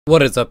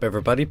What is up,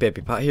 everybody?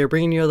 Baby Pot here,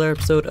 bringing you another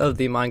episode of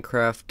the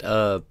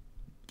Minecraft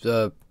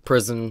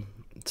prison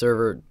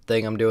server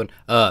thing I'm doing.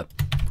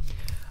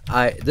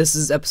 This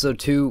is episode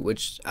 2,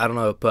 which I don't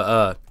know,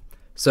 but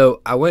so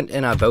I went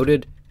and I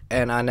voted,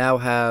 and I now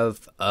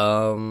have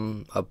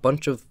a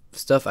bunch of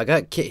stuff. I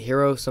got Kit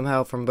Hero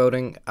somehow from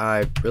voting.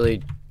 Okay,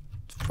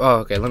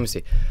 let me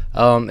see.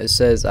 It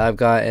says I've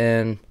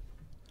gotten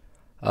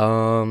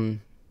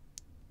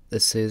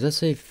let's see, does that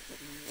say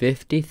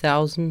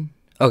 50,000?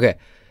 Okay.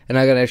 And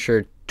I got an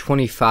extra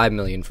 25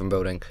 million from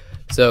voting.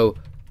 So,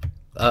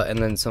 and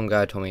then some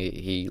guy told me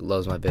he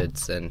loves my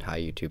vids and hi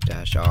YouTube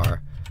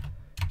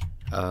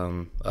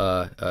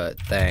 -r.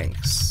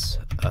 Thanks.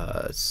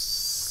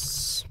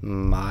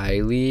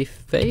 Smiley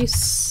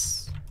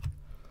face.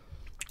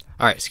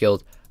 Alright,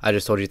 skilled. I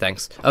just told you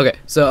thanks. Okay,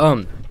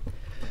 so,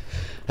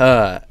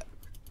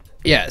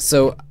 yeah,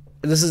 so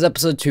this is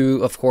episode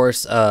 2, of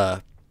course.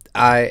 I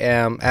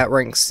am at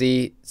rank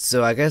C,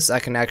 so I guess I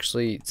can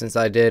actually, since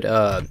I did,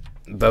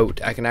 vote,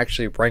 I can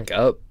actually rank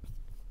up,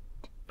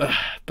 but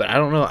I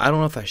don't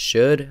know if I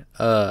should.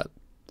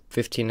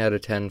 15 out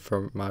of 10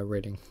 for my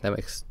rating. That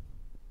makes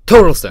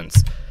total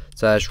sense.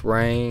 /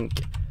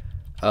 rank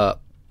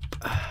up.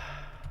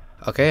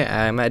 Okay,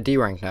 I'm at D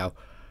rank now.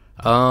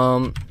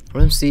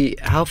 Let's see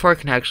how far I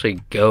can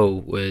actually go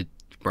with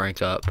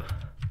rank up.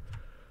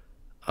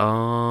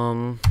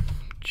 I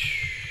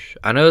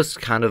know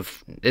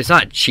it's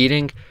not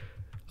cheating.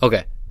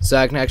 Okay, so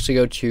I can actually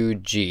go to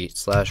G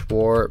 /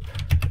 warp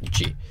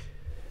G.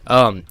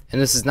 And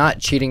this is not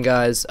cheating,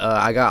 guys.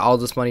 I got all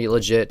this money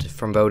legit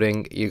from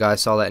voting. You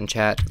guys saw that in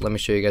chat. Let me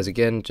show you guys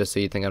again, just so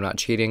you think I'm not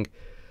cheating.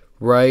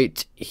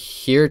 Right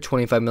here,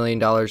 $25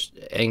 million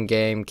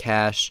in-game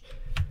cash.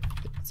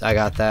 I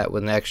got that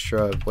with an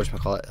extra,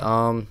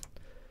 whatchamacallit.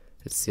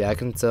 Let's see, I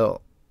can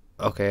sell,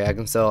 okay, I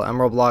can sell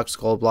emerald blocks,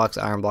 gold blocks,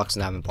 iron blocks,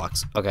 and diamond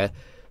blocks. Okay,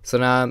 so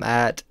now I'm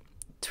at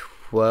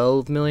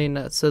 12 million,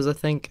 that says, I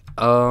think.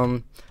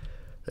 Let's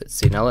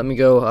see, now let me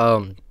go,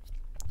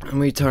 let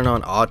me turn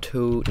on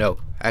auto, no,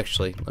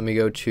 actually, let me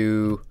go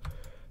to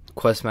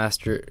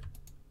Questmaster,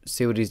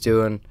 see what he's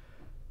doing.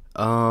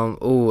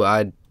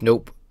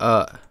 Nope,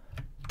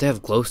 they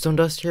have glowstone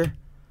dust here?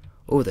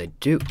 Oh, they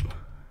do.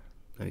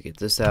 Let me get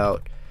this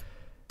out.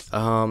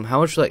 How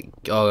much, like,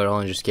 oh, it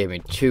only just gave me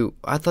 2.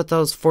 I thought that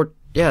was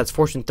yeah, it's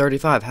fortune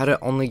 35. How'd it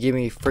only give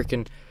me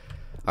freaking,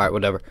 alright,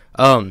 whatever.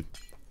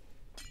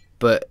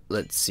 But,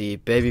 let's see,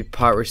 Baby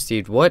Pot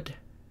received what?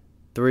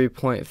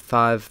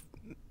 3.5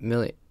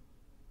 million.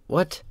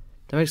 What?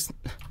 That makes,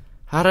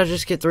 how did I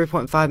just get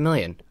 3.5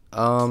 million?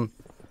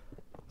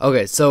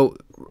 Okay, so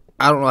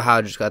I don't know how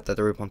I just got that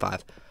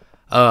 3.5.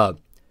 But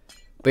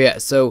yeah,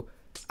 so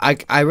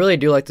I really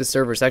do like this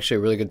server. It's actually a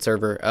really good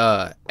server.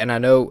 And I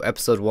know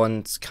episode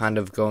 1's kind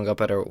of going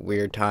up at a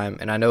weird time,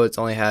 and I know it's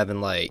only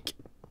having like,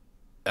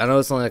 I know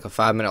it's only like a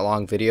 5-minute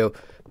long video,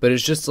 but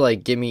it's just to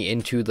like get me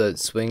into the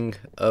swing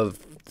of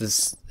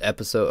this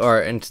episode,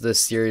 or into this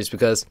series,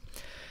 because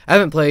I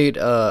haven't played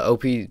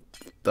OP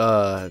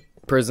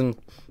Prison.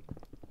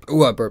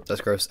 Ooh, I burped.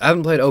 That's gross. I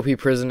haven't played OP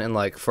Prison in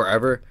like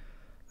forever.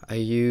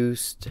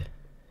 This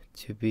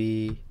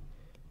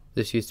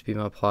used to be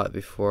my plot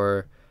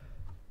before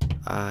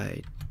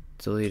I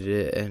deleted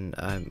it and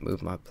I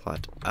moved my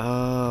plot.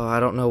 Oh, I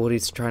don't know what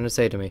he's trying to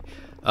say to me.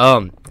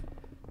 Yeah,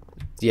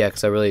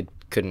 because I really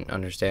couldn't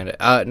understand it.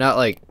 Not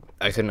like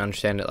I couldn't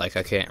understand it like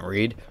I can't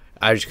read.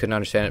 I just couldn't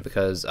understand it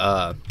because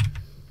I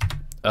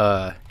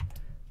don't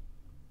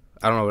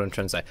know what I'm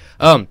trying to say.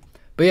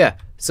 But yeah,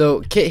 so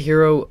Kit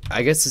Hero,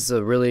 I guess it's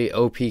a really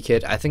OP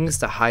kit. I think it's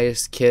the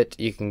highest kit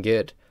you can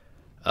get,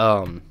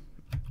 other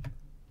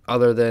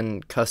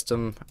than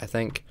custom, I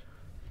think.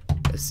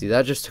 Let's see,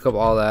 that just took up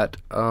all that.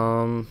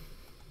 Oh,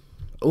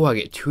 I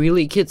get 2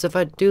 elite kits if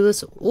I do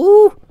this.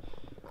 Ooh,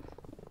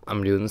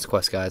 I'm doing this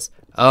quest, guys.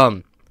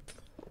 But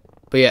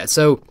yeah,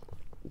 so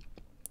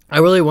I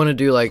really want to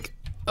do like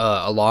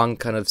a long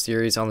kind of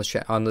series on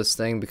this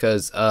thing,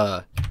 because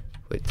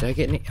wait, did I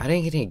get any? I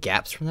didn't get any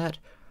gaps from that,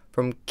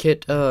 from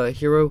Kit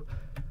Hero.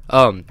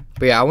 But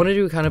yeah, I want to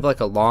do kind of like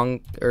a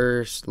longer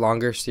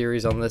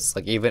series on this.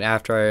 Like, even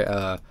after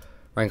I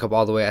rank up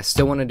all the way, I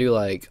still want to do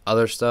like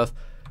other stuff.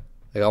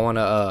 Like, I want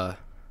to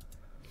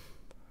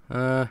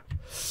I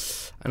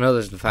know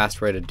there's a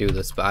fast way to do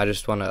this, but I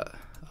just want to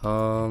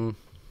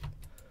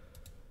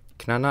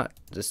can I not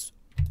just,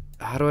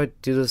 how do I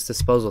do this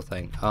disposal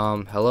thing?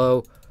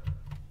 Hello.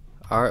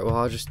 Alright, well,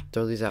 I'll just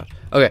throw these out.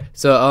 Okay,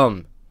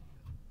 so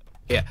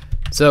yeah,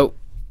 so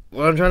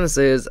what I'm trying to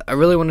say is I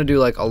really want to do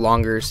like a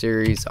longer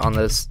series on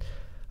this.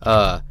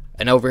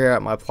 And over here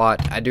at my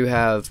plot, I do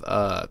have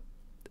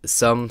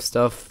some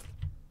stuff.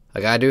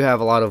 Like, I do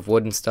have a lot of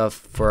wooden stuff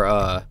for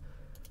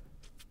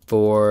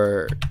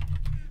like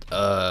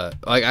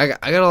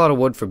I got a lot of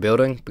wood for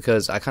building,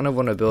 because I kind of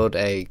want to build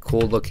a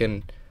cool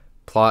looking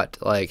plot,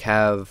 like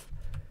have,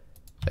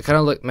 I kind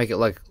of make it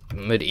like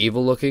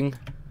medieval looking.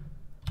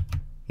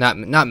 Not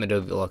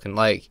medieval looking,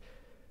 like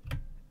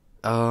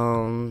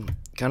kind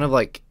of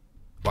like,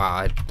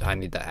 wow, I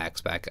need the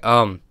axe back.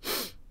 The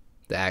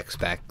axe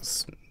back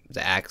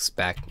the axe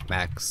back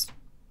max.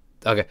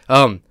 Okay.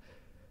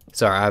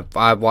 Sorry,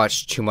 I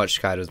watched too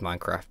much Skydo's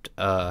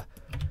Minecraft.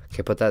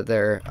 Okay, put that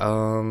there.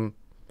 Oh,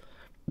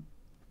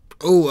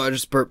 I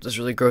just burped. That's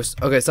really gross.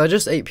 Okay, so I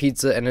just ate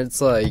pizza, and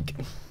it's like,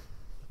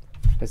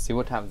 let's see,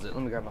 what time is it?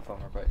 Let me grab my phone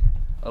real quick.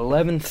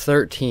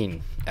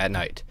 11:13 at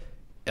night,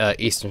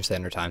 Eastern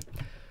Standard Time.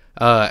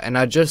 And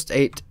I just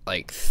ate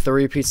like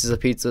 3 pieces of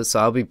pizza, so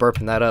I'll be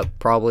burping that up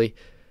probably.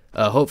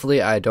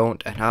 Hopefully I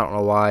don't, and I don't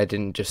know why I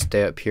didn't just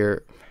stay up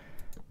here.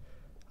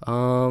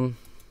 Let's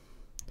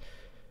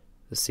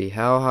see,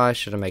 how high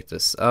should I make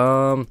this?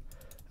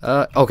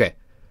 Okay.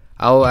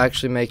 I'll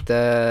actually make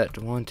that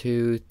 1,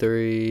 2,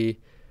 3,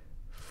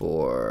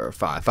 4,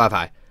 5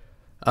 high.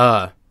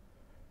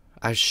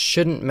 I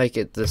shouldn't make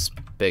it this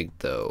big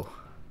though.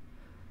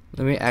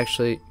 Let me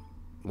actually,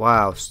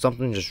 wow,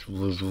 something just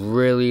was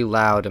really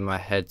loud in my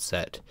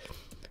headset.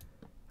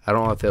 I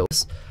don't know if it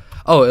was,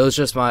 oh, it was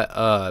just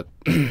my,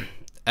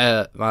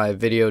 my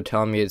video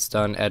telling me it's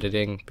done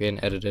being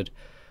edited.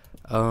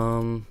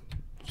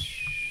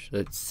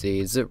 Let's see,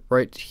 is it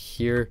right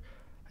here?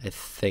 I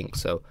think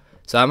so.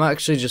 So I'm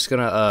actually just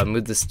gonna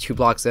move this 2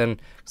 blocks in,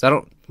 because I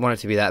don't want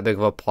it to be that big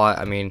of a plot.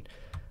 I mean,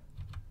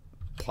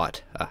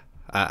 I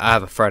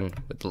have a friend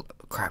with,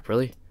 crap,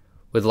 really?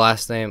 With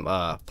last name,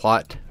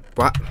 Plot.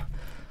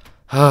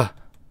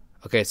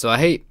 Okay, so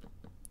I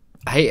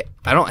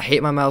don't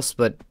hate my mouse,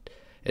 but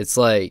it's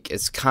like,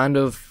 it's kind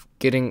of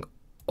getting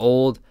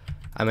old.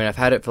 I mean, I've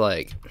had it for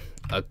like,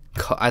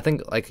 I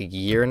think like a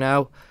year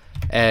now,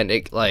 and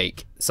it,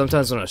 like,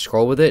 sometimes when I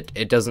scroll with it,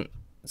 it doesn't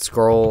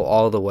scroll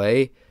all the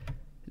way.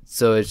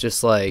 So it's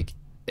just like,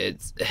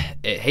 it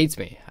hates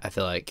me, I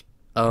feel like.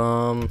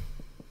 Let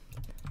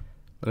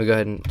me go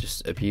ahead and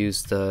just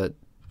abuse the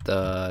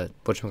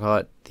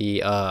whatchamacallit,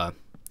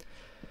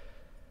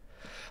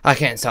 I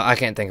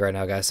can't think right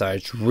now, guys.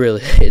 Sorry,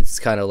 it's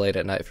kind of late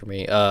at night for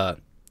me.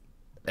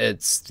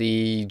 It's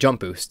the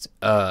jump boost.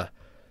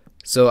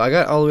 So I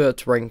got all the way up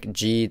to rank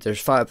G.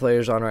 There's 5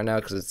 players on right now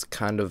because it's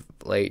kind of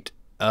late.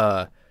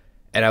 And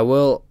I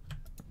will,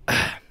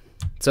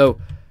 so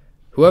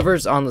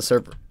whoever's on the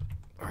server,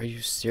 are you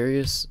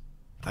serious?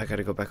 I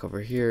gotta go back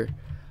over here.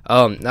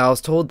 Now I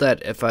was told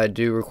that if I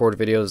do record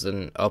videos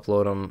and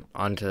upload them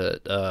onto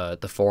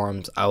the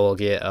forums, I'll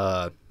get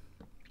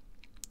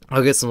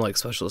some like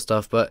special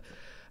stuff, but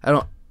I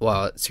don't.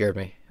 Wow, it scared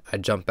me. I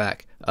jumped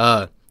back.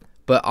 But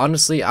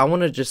honestly, I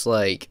want to just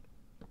like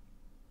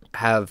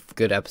have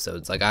good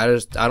episodes. Like I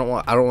don't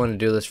want to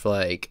do this for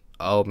like,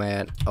 oh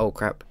man, oh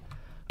crap.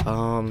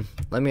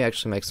 Let me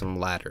actually make some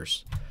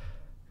ladders,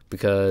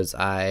 because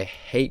I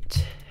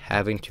hate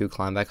having to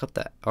climb back up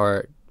that,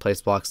 or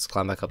place blocks to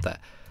climb back up that.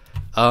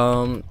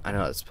 I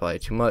know it's probably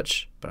too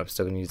much, but I'm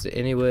still gonna use it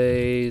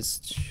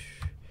anyways.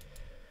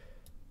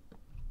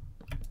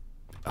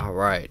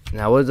 Alright,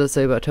 now what does it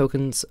say about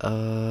tokens?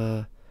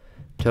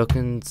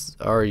 Tokens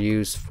are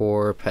used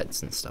for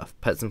pets and stuff,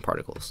 pets and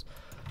particles.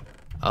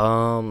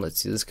 Let's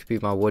see, this could be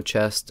my wood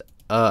chest.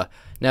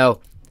 Now,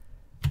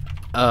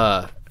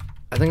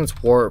 I think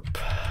it's warp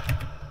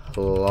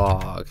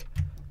log.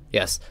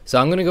 Yes, so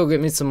I'm gonna go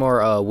get me some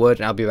more wood,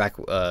 and I'll be back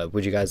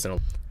with you guys in a...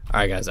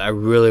 Alright guys, I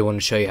really want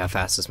to show you how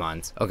fast this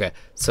mines. Okay,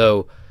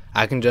 so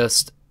I can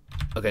just...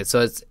 Okay,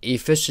 so it's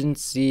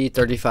efficiency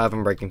 35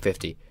 and breaking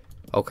 50.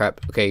 Oh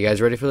crap. Okay, you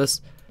guys ready for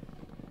this?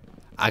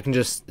 I can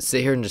just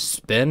sit here and just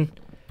spin.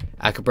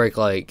 I could break,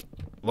 like...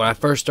 When I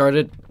first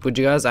started with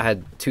you guys, I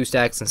had 2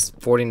 stacks and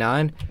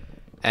 49.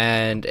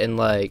 And in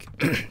like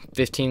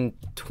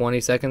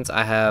 15-20 seconds,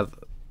 I have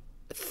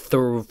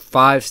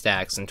 5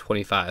 stacks and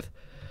 25.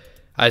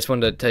 I just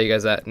wanted to tell you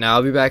guys that. Now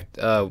I'll be back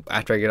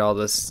after I get all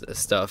this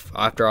stuff,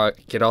 after I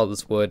get all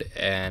this wood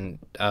and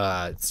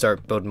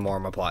start building more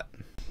of my plot.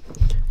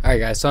 Alright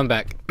guys, so I'm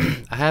back.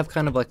 I have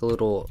kind of like a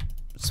little,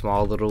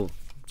 small little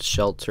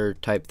shelter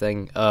type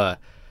thing.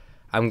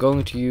 I'm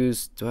going to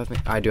use,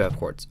 I do have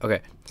quartz.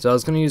 Okay, so I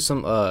was going to use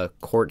some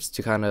quartz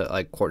to kind of,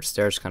 like quartz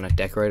stairs, kind of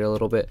decorate a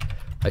little bit.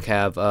 Like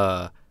have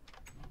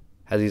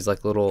these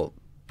like little,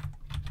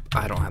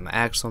 I don't have my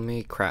axe on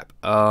me, crap.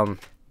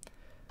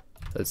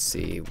 Let's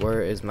see,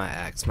 where is my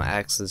axe? My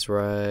axe is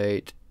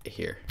right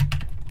here.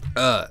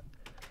 But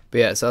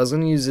yeah, so I was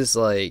gonna use this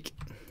like,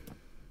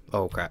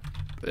 oh crap,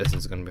 this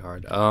is gonna be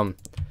hard. Now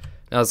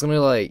I was gonna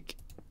like,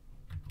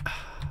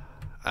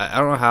 I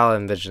don't know how I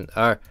envision,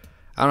 or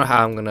I don't know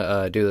how I'm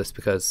gonna do this,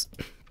 because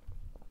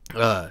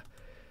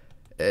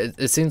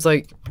it seems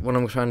like what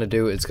I'm trying to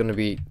do is gonna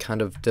be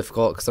kind of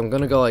difficult, because I'm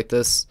gonna go like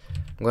this.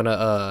 I'm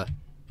gonna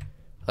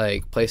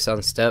like place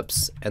down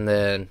steps, and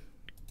then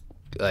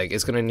like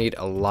it's gonna need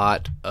a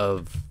lot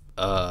of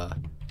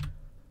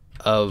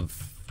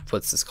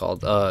what's this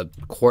called,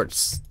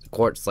 quartz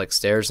like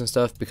stairs and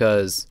stuff,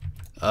 because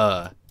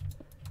like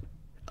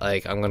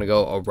I'm gonna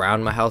go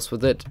around my house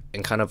with it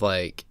and kind of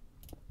like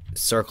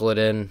circle it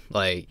in,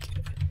 like,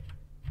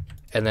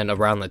 and then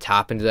around the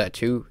top into that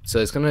too. So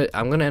it's gonna,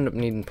 I'm gonna end up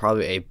needing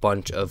probably a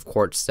bunch of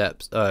quartz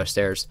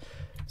stairs.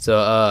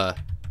 So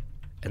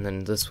and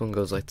then this one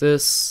goes like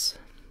this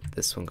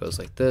one goes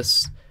like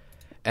this,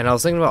 And I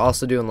was thinking about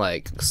also doing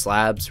like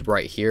slabs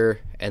right here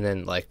and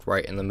then like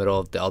right in the middle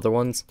of the other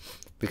ones,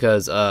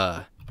 because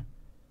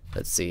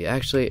let's see,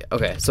 actually,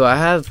 okay, so I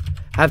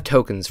have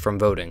tokens from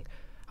voting.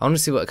 I want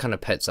to see what kind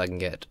of pets I can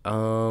get.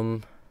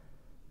 Can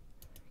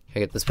I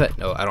get this pet?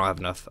 No, I don't have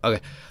enough.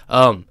 Okay.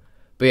 But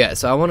yeah,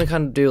 so I want to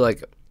kind of do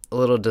like a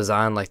little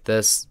design like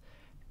this,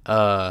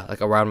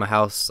 like around my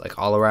house, like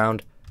all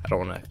around. I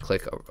don't want to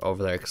click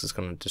over there because it's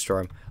going to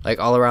destroy them. Like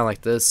all around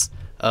like this.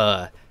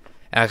 And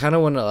I kind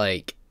of want to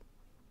like,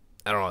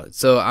 I don't know.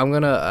 So I'm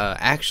going to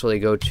actually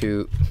go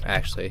to,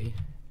 actually,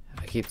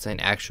 I keep saying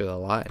actually a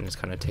lot and it's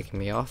kind of taking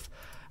me off.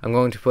 I'm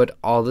going to put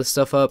all this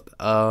stuff up,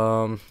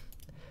 and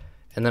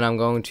then I'm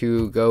going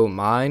to go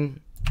mine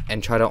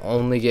and try to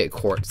only get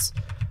quartz.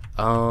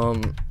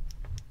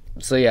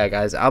 So yeah,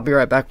 guys, I'll be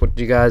right back with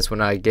you guys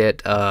when I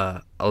get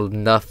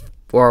enough,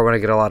 or when I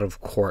get a lot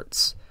of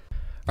quartz.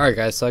 Alright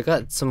guys, so I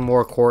got some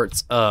more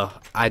quartz.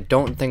 I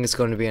don't think it's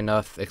going to be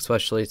enough,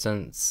 especially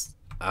since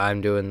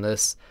I'm doing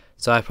this.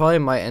 So I probably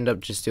might end up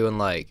just doing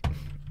like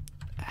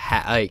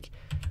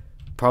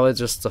probably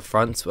just the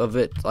fronts of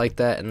it like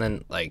that, and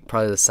then like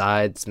probably the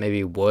sides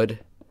maybe wood,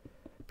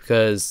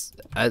 because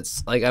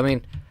it's like, I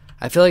mean,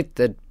 I feel like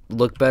that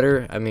look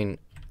better. I mean,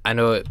 I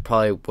know it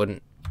probably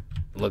wouldn't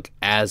look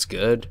as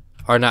good,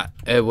 or not,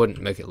 it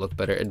wouldn't make it look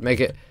better, it'd make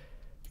it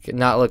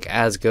not look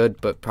as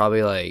good, but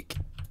probably like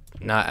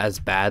not as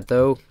bad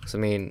though, because I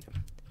mean,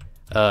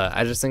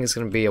 I just think it's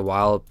gonna be a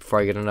while before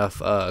I get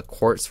enough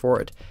quartz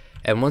for it.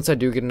 And once I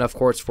do get enough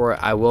quartz for it,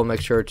 I will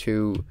make sure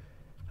to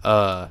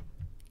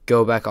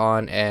go back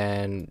on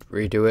and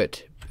redo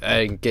it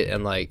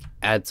and like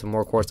add some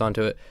more quartz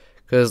onto it.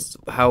 Because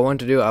how I want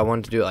to do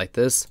it like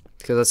this,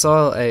 because I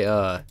saw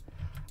I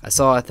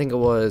think it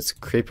was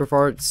Creeper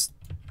Farts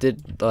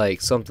did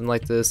like something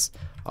like this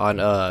on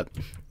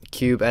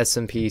Cube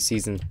SMP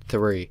season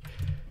 3.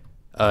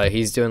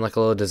 He's doing like a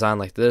little design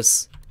like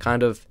this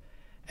kind of,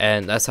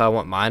 and that's how I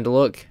want mine to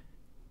look.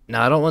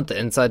 Now I don't want the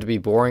inside to be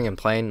boring and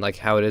plain like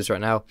how it is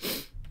right now,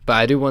 but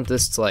I do want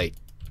this to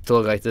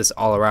look like this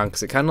all around,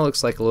 because it kind of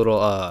looks like a little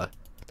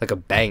like a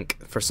bank.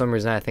 For some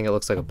reason I think it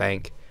looks like a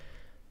bank,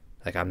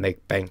 like I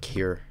make bank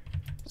here.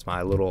 It's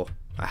my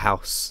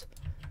house.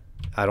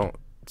 I don't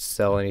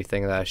sell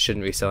anything that I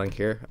shouldn't be selling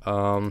here.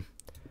 I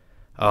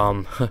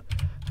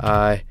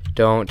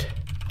don't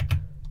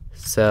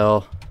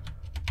sell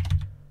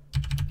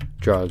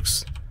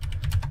drugs.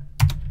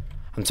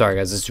 I'm sorry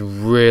guys, it's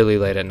really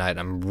late at night.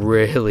 I'm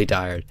really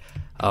tired.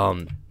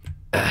 I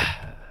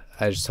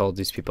just told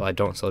these people I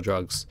don't sell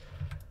drugs.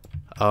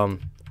 But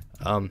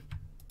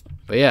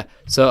yeah,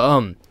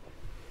 so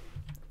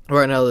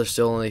right now there's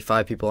still only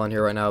 5 people on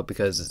here right now,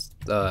 because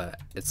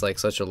it's like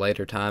such a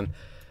later time.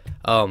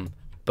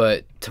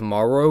 But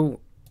tomorrow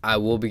I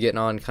will be getting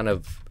on kind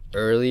of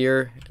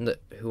earlier.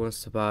 Who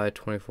wants to buy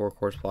 24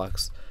 quartz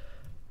blocks?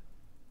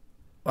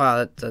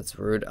 Wow, that's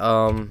rude.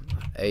 How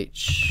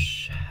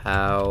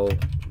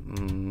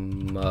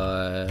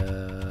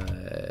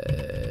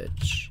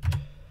much?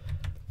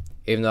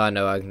 Even though I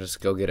know I can just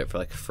go get it for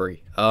like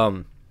free.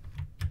 But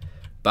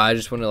I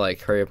just want to like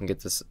hurry up and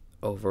get this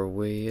over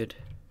with.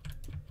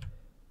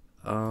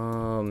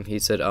 He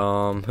said,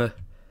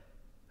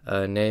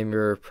 name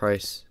your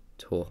price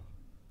tool.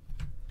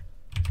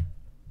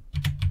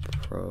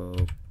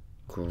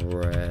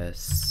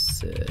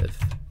 Progressive.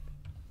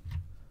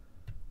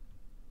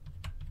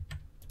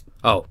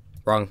 Oh,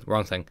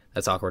 wrong thing.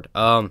 That's awkward.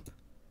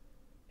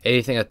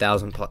 Anything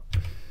 1,000 plus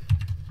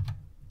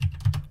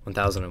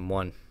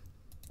 1,001.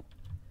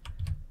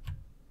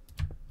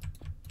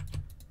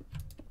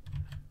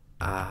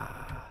 I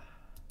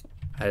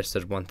just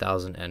said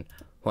 1,000 and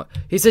what?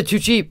 He said too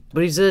cheap,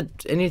 but he said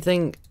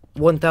anything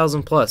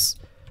 1,000 plus.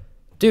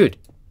 Dude,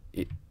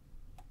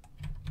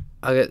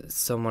 I'll get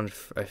someone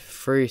a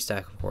free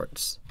stack of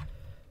quartz.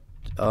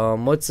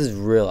 What's his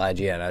real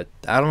IGN?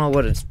 I don't know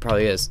what it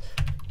probably is.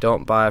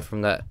 Don't buy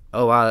from that.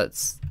 Oh wow,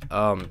 that's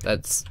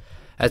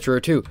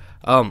rude too.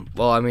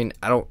 Well, I mean,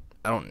 I don't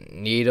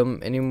need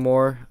them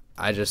anymore.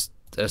 I just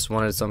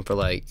wanted some for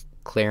like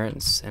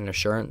clearance and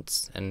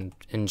assurance and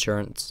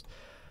insurance.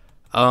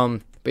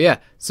 But yeah,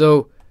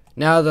 so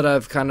now that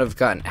I've kind of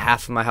gotten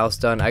half of my house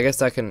done, I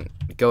guess I can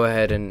go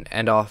ahead and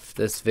end off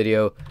this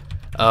video.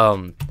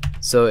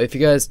 So if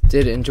you guys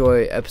did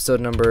enjoy episode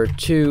number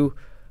 2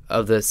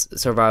 of this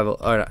survival,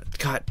 or not,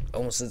 God,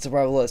 almost said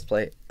survival let's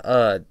play,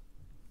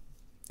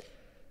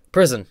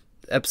 prison,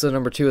 episode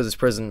number 2 of this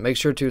prison, make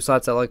sure to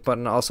slap that like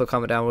button. Also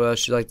comment down what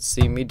else you'd like to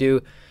see me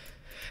do.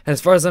 And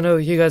as far as I know,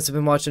 you guys have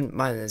been watching.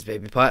 My name is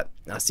Baby Pot.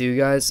 I'll see you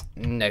guys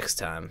next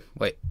time.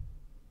 Wait,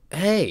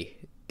 hey,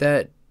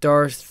 that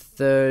Darth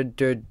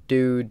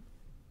dude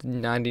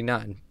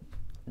 99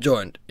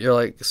 joined. You're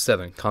like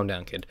 7. Calm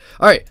down, kid.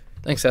 All right,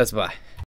 thanks guys. Bye.